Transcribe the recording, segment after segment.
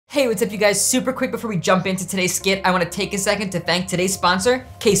Hey, what's up you guys? Super quick before we jump into today's skit, I wanna take a second to thank today's sponsor,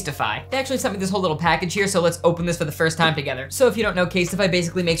 Casetify. They actually sent me this whole little package here, so let's open this for the first time together. So if you don't know, Casetify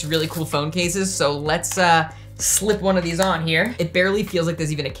basically makes really cool phone cases, so let's slip one of these on here. It barely feels like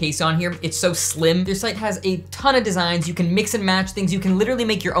there's even a case on here. It's so slim. Their site has a ton of designs. You can mix and match things. You can literally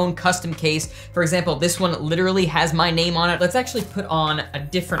make your own custom case. For example, this one literally has my name on it. Let's actually put on a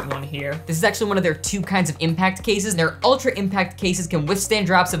different one here. This is actually one of their two kinds of impact cases. Their ultra impact cases can withstand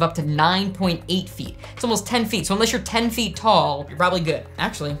drops of up to 9.8 feet. It's almost 10 feet. So unless you're 10 feet tall, you're probably good.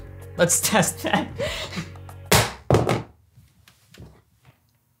 Actually, let's test that.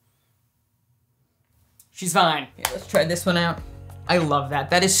 She's fine. Yeah, let's try this one out. I love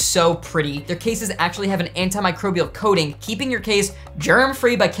that. That is so pretty. Their cases actually have an antimicrobial coating, keeping your case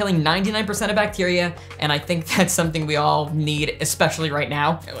germ-free by killing 99% of bacteria, and I think that's something we all need, especially right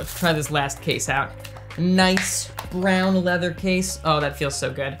now. Okay, let's try this last case out. Nice brown leather case. Oh, that feels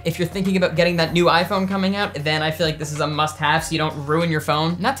so good. If you're thinking about getting that new iPhone coming out, then I feel like this is a must-have so you don't ruin your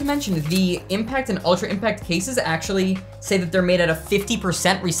phone. Not to mention, the impact and ultra impact cases actually say that they're made out of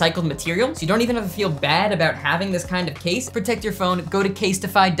 50% recycled material, so you don't even have to feel bad about having this kind of case. Protect your phone, go to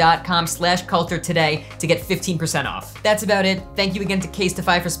casetify.com/culture today to get 15% off. That's about it. Thank you again to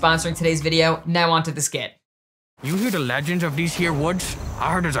Casetify for sponsoring today's video. Now on to the skit. You hear the legends of these here woods?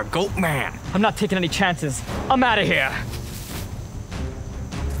 I heard there's a goat man. I'm not taking any chances. I'm out of here.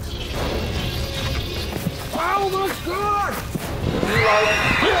 Oh my God!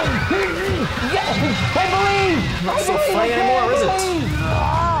 Yes, I believe! Not so funny anymore, is it?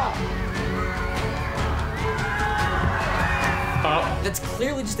 That's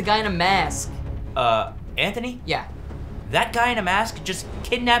clearly just a guy in a mask. Anthony? Yeah. That guy in a mask just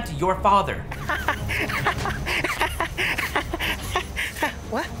kidnapped your father.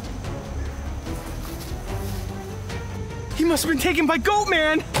 What? He must have been taken by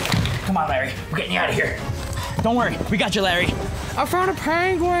Goatman. Come on, Larry. We're getting you out of here. Don't worry, we got you, Larry. I found a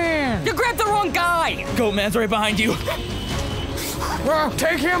penguin. You grabbed the wrong guy! Goatman's right behind you. Well,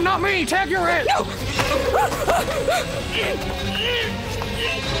 take him, not me. Take your head. No!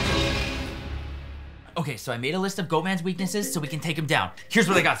 Okay, so I made a list of Goatman's weaknesses so we can take him down. Here's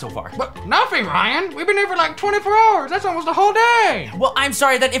what I got so far. But nothing, Ryan. We've been here for like 24 hours. That's almost a whole day. Well, I'm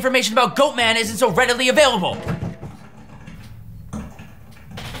sorry that information about Goatman isn't so readily available.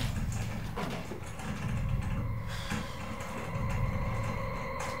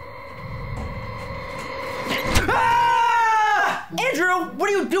 Andrew, what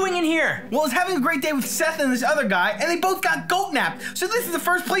are you doing in here? Well, I was having a great day with Seth and this other guy, and they both got goat-napped, so this is the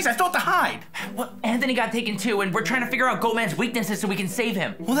first place I thought to hide. Well, Anthony got taken too, and we're trying to figure out Goatman's weaknesses so we can save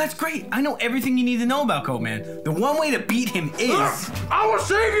him. Well, that's great. I know everything you need to know about Goatman. The one way to beat him is... I will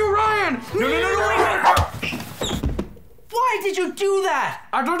save you, Ryan. No. Why did you do that?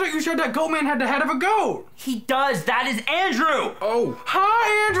 I thought that you said that Goatman had the head of a goat. He does. That is Andrew. Oh,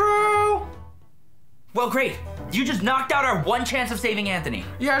 hi, Andrew. Well, great. You just knocked out our one chance of saving Anthony.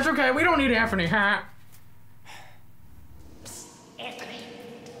 Yeah, it's okay. We don't need Anthony, huh? Anthony.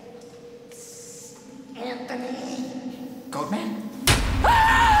 Goatman?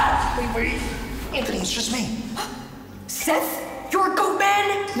 Wait. Anthony, it's just me. Seth, you're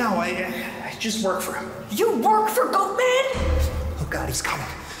Goatman? No, I just work for him. You work for Goatman? Oh God, he's coming.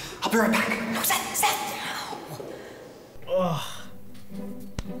 I'll be right back. No, Seth. Ugh.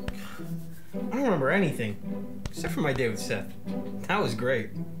 I don't remember anything, except for my day with Seth. That was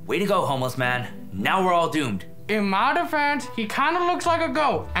great. Way to go, homeless man. Now we're all doomed. In my defense, he kind of looks like a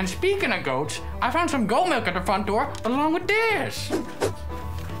goat. And speaking of goats, I found some goat milk at the front door along with this.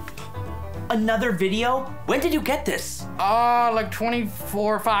 Another video? When did you get this? Like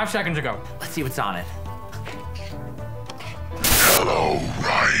 5 seconds ago. Let's see what's on it. Hello,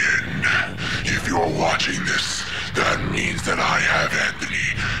 Ryan. If you're watching this, that means that I have Anthony,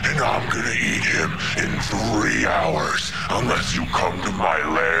 and I'm gonna eat him in 3 hours, unless you come to my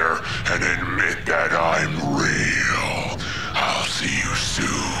lair and admit that I'm real. I'll see you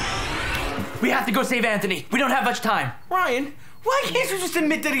soon. We have to go save Anthony. We don't have much time. Ryan, why can't you just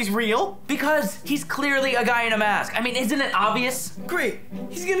admit that he's real? Because he's clearly a guy in a mask. I mean, isn't it obvious? Great.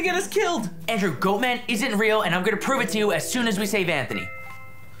 He's gonna get us killed. Andrew, Goatman isn't real, and I'm gonna prove it to you as soon as we save Anthony.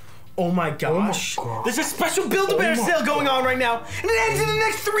 Oh my gosh. There's a special Build-A-Bear sale going on right now, and it ends in the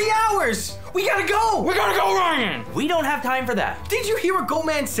next 3 hours. We gotta go. We gotta go, Ryan. We don't have time for that. Did you hear what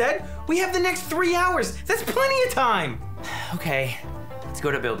Goatman said? We have the next 3 hours. That's plenty of time. Okay, let's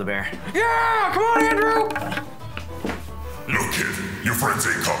go to Build-A-Bear. Yeah, come on, Andrew. Look, kid, your friends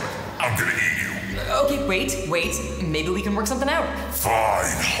ain't coming. I'm gonna eat you. Okay, wait. Maybe we can work something out. Fine,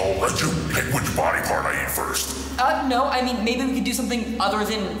 I'll let you pick which body part I eat first. No, I mean, maybe we could do something other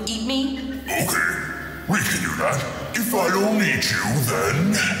than eat me. Okay, we can do that. If I don't eat you,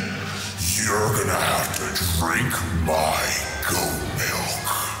 then you're gonna have to drink my goat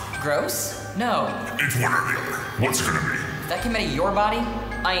milk. Gross? No. It's one or the other. What's it gonna be? If that came out of your body,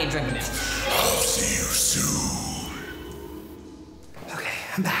 I ain't drinking it. I'll see you soon. Okay,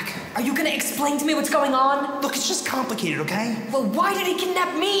 I'm back. Are you gonna explain to me what's going on? Look, it's just complicated, okay? Well, why did he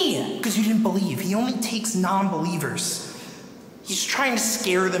kidnap me? Because you didn't believe. He only takes non-believers. He's trying to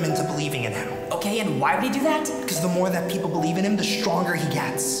scare them into believing in him. Okay, and why would he do that? Because the more that people believe in him, the stronger he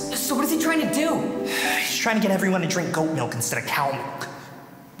gets. So what is he trying to do? He's trying to get everyone to drink goat milk instead of cow milk.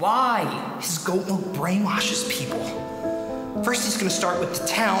 Why? His goat milk brainwashes people. First, he's gonna start with the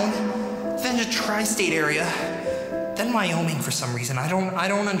town, then the tri-state area, then Wyoming for some reason. I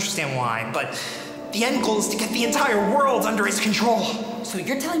don't understand why, but the end goal is to get the entire world under his control. So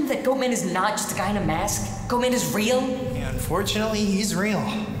you're telling me that Goatman is not just a guy in a mask? Goatman is real? Yeah, unfortunately, he's real.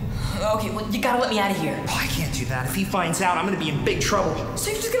 Okay, well, you gotta let me out of here. Oh, I can't do that. If he finds out, I'm gonna be in big trouble.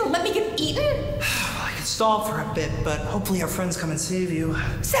 So you're just gonna let me get eaten? I could stall for a bit, but hopefully our friends come and save you.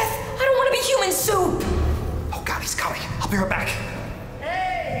 Seth, I don't wanna be human soup! Oh God, he's coming. I'll be right back.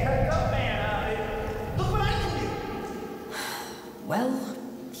 Hey, Goatman, look what I can do. Well,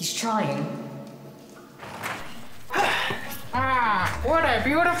 he's trying. What a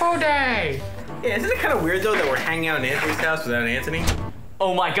beautiful day. Yeah, isn't it kind of weird though that we're hanging out in Anthony's house without Anthony?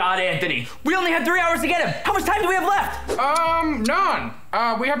 Oh my God, Anthony. We only had 3 hours to get him. How much time do we have left? None.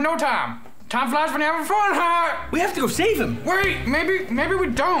 We have no time. Time flies when you're having fun, huh? We have to go save him. Wait, maybe we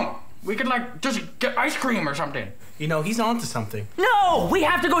don't. We could like just get ice cream or something. You know, he's onto something. No, we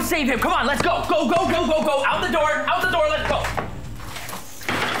have to go save him. Come on, let's go. Go, go, go, go, go. Out the door, let's go.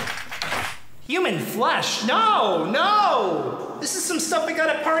 Human flesh? No! This is some stuff we got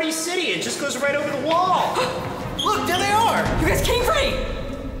at Party City. It just goes right over the wall. Look, there they are! You guys came for me!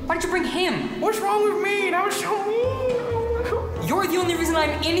 Why did you bring him? What's wrong with me? That was so mean. You're the only reason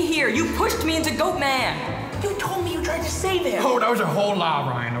I'm in here. You pushed me into Goatman. You told me you tried to save him. Oh, that was a whole lie,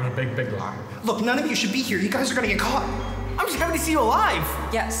 Ryan. That was a big lie. Look, none of you should be here. You guys are gonna get caught. I'm just happy to see you alive.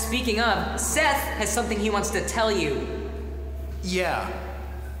 Yeah, speaking of, Seth has something he wants to tell you. Yeah.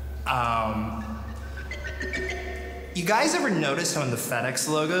 You guys ever notice how in the FedEx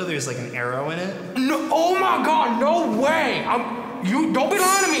logo there's like an arrow in it? No, oh my God, no way. You don't be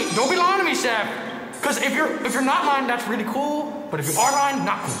lying to me. Don't be lying to me, Seth. Because if you're not lying, that's really cool. But if you are lying,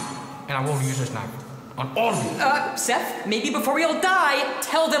 not cool. And I will use this knife on all of you. Seth, maybe before we all die,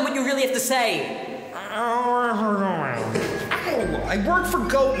 tell them what you really have to say. Ow, I work for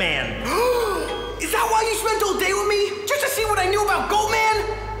Goatman. Is that why you spent all day with me? Just to see what I knew about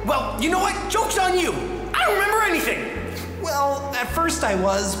Goatman? Well, you know what? Joke's on you. I don't remember anything. Well, at first I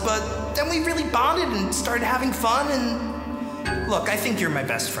was, but then we really bonded and started having fun and... Look, I think you're my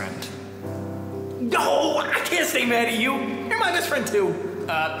best friend. No, I can't stay mad at you. You're my best friend too.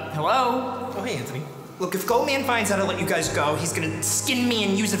 Hello? Oh, hey, Anthony. Look, if Goatman finds out I let you guys go, he's gonna skin me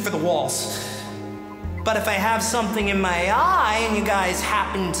and use it for the walls. But if I have something in my eye and you guys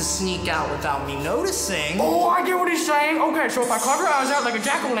happen to sneak out without me noticing... Oh, I get what he's saying. Okay, so if I carve your eyes out like a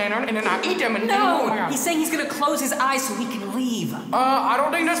jack-o'-lantern and then I eat them and... No, he's saying he's gonna close his eyes so we can leave. I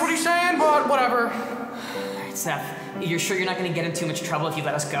don't think that's what he's saying, but whatever. All right, Seth, you're sure you're not gonna get in too much trouble if you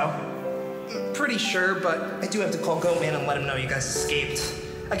let us go? Pretty sure, but I do have to call Goatman and let him know you guys escaped.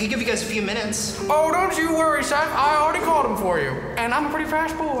 I could give you guys a few minutes. Oh, don't you worry, Seth. I already called him for you. And I'm a pretty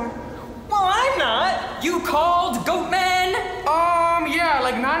fast boy. Well, I'm not. You called Goatman? Yeah,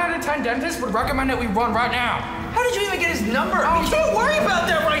 like 9 out of 10 dentists would recommend that we run right now. How did you even get his number? Don't worry about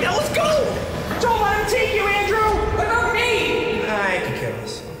that right now. Let's go. Don't let him take you, Andrew! What about me? I can kill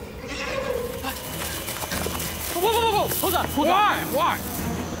this. Whoa. Hold on. Why?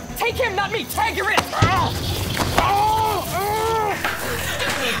 Take him, not me. Tag your wrist.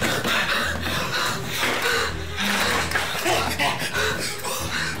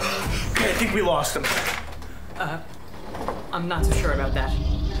 Okay, I think we lost him. I'm not so sure about that.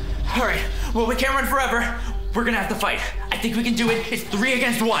 All right, well, we can't run forever. We're gonna have to fight. I think we can do it. It's 3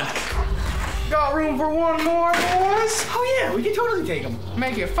 against 1. Got room for one more, boys? Oh yeah, we can totally take him.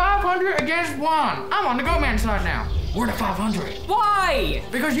 Make it 500 against 1. I'm on the Goatman side now. We're to 500. Why?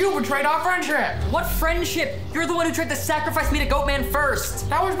 Because you betrayed our friendship. What friendship? You're the one who tried to sacrifice me to Goatman first.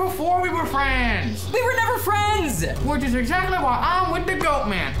 That was before we were friends. We were never friends. Which is exactly why I'm with the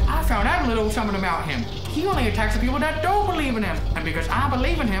Goatman. I found out a little something about him. He only attacks the people that don't believe in him. And because I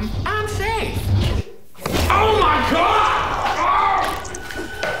believe in him, I'm safe. Oh my God!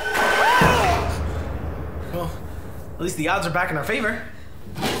 Well, at least the odds are back in our favor.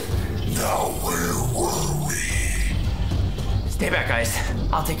 Now where were we? Stay back, guys.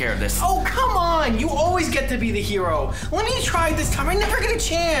 I'll take care of this. Oh, come on! You always get to be the hero. Let me try this time. I never get a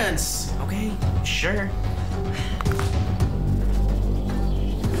chance. Okay, sure.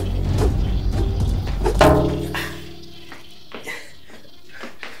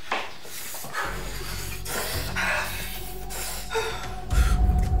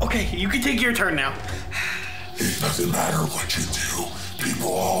 Okay, you can take your turn now. It doesn't matter what you do.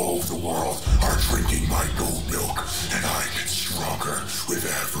 People all over the world are drinking my goat milk, and I get stronger with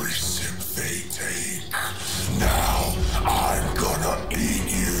every sip they take. Now, I'm gonna eat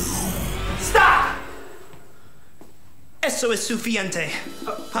you. Stop! Eso es suficiente,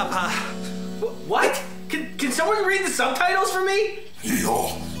 Papa. What? Can someone read the subtitles for me?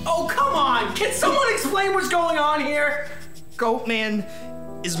 Yo. Oh, come on! Can someone explain what's going on here? Goatman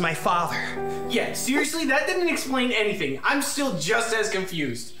is my father. Yeah, seriously, that didn't explain anything. I'm still just as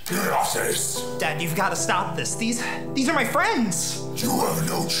confused. Gracias. Dad, you've got to stop this. These are my friends. You have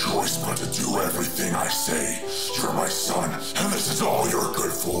no choice but to do everything I say. You're my son, and this is all you're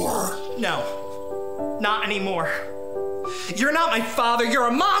good for. No, not anymore. You're not my father, you're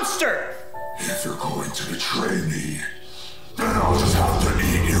a monster! If you're going to betray me, then I'll just have to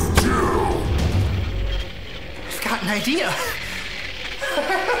eat you too. I've got an idea.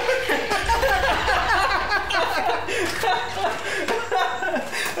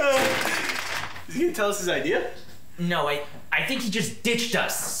 Is he gonna tell us his idea? No, I think he just ditched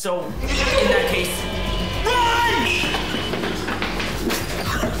us. So, in that case, run!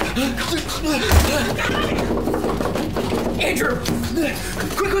 Andrew!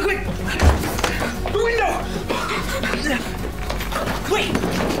 Quick! The window! Wait,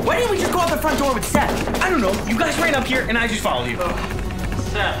 why didn't we just go out the front door with Seth? I don't know. You guys ran up here and I just followed you.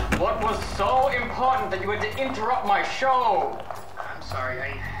 Seth, what was so important that you had to interrupt my show? I'm sorry,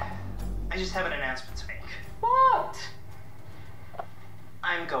 I just have an announcement to make. What?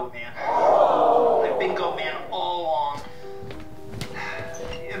 I'm Goatman. I've been Goatman all along.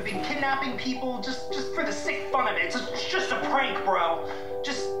 I've been kidnapping people just for the sick fun of it. It's just a prank, bro.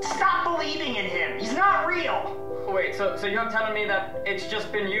 Just stop believing in him. He's not real. Wait, so you're telling me that it's just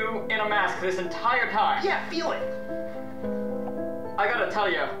been you in a mask this entire time? Yeah, feel it. I gotta tell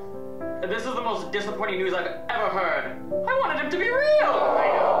you, this is the most disappointing news I've ever heard. I wanted him to be real!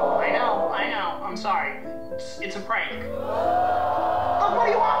 I know. I'm sorry. It's a prank. Look, what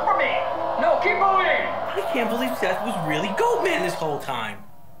do you want from me? No, keep moving! I can't believe Seth was really Goatman this whole time.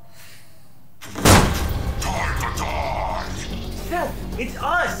 Time to die. Seth, it's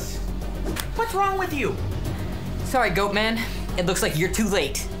us! What's wrong with you? Sorry, Goatman. It looks like you're too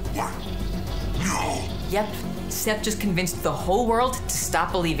late. What? No. Yep, Seth just convinced the whole world to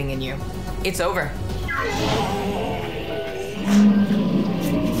stop believing in you. It's over.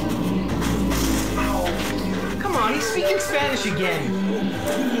 Come on, he's speaking Spanish again.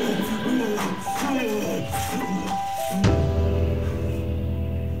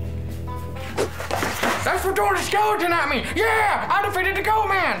 Thanks for throwing a skeleton at me! Yeah! I defeated the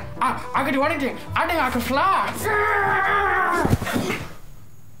Goatman! I can do anything. I think I can fly!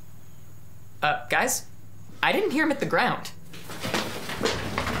 Guys? I didn't hear him hit the ground.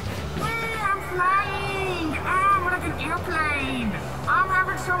 I'm flying! I'm like an airplane! I'm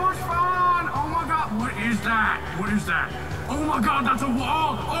having so much fun! Oh my god, what is that? What is that? Oh my god, that's a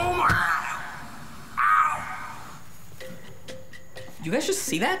wall! Oh my... Ow! You guys just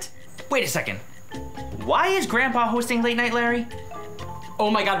see that? Wait a second. Why is Grandpa hosting Late Night Larry? Oh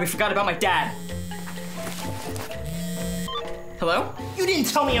my god, we forgot about my dad. Hello? You didn't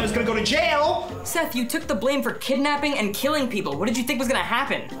tell me I was gonna go to jail! Seth, you took the blame for kidnapping and killing people. What did you think was gonna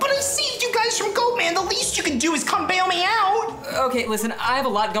happen? But I saved you guys from Goatman! The least you can do is come bail me out! Okay, listen, I have a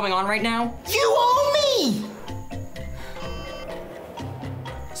lot going on right now. You owe me!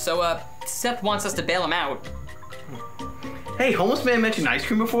 So, Seth wants us to bail him out. Hey, homeless man mentioned ice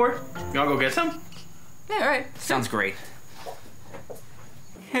cream before. You wanna go get some? Yeah, all right. Sounds great.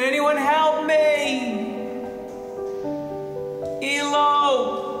 Can anyone help me?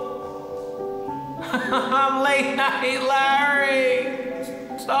 Elo! I'm Late Night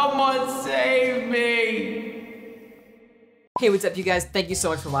Larry! Someone save me! Hey, what's up, you guys? Thank you so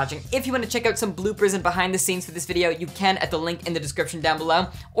much for watching. If you want to check out some bloopers and behind the scenes for this video, you can at the link in the description down below,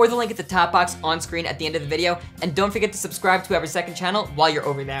 or the link at the top box on screen at the end of the video. And don't forget to subscribe to our second channel while you're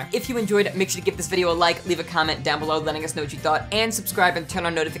over there. If you enjoyed, make sure to give this video a like, leave a comment down below letting us know what you thought, and subscribe and turn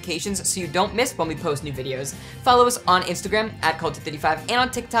on notifications so you don't miss when we post new videos. Follow us on Instagram at Culture35 and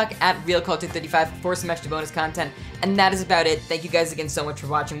on TikTok at RealCulture35 for some extra bonus content. And that is about it. Thank you guys again so much for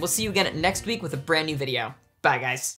watching. We'll see you again next week with a brand new video. Bye, guys.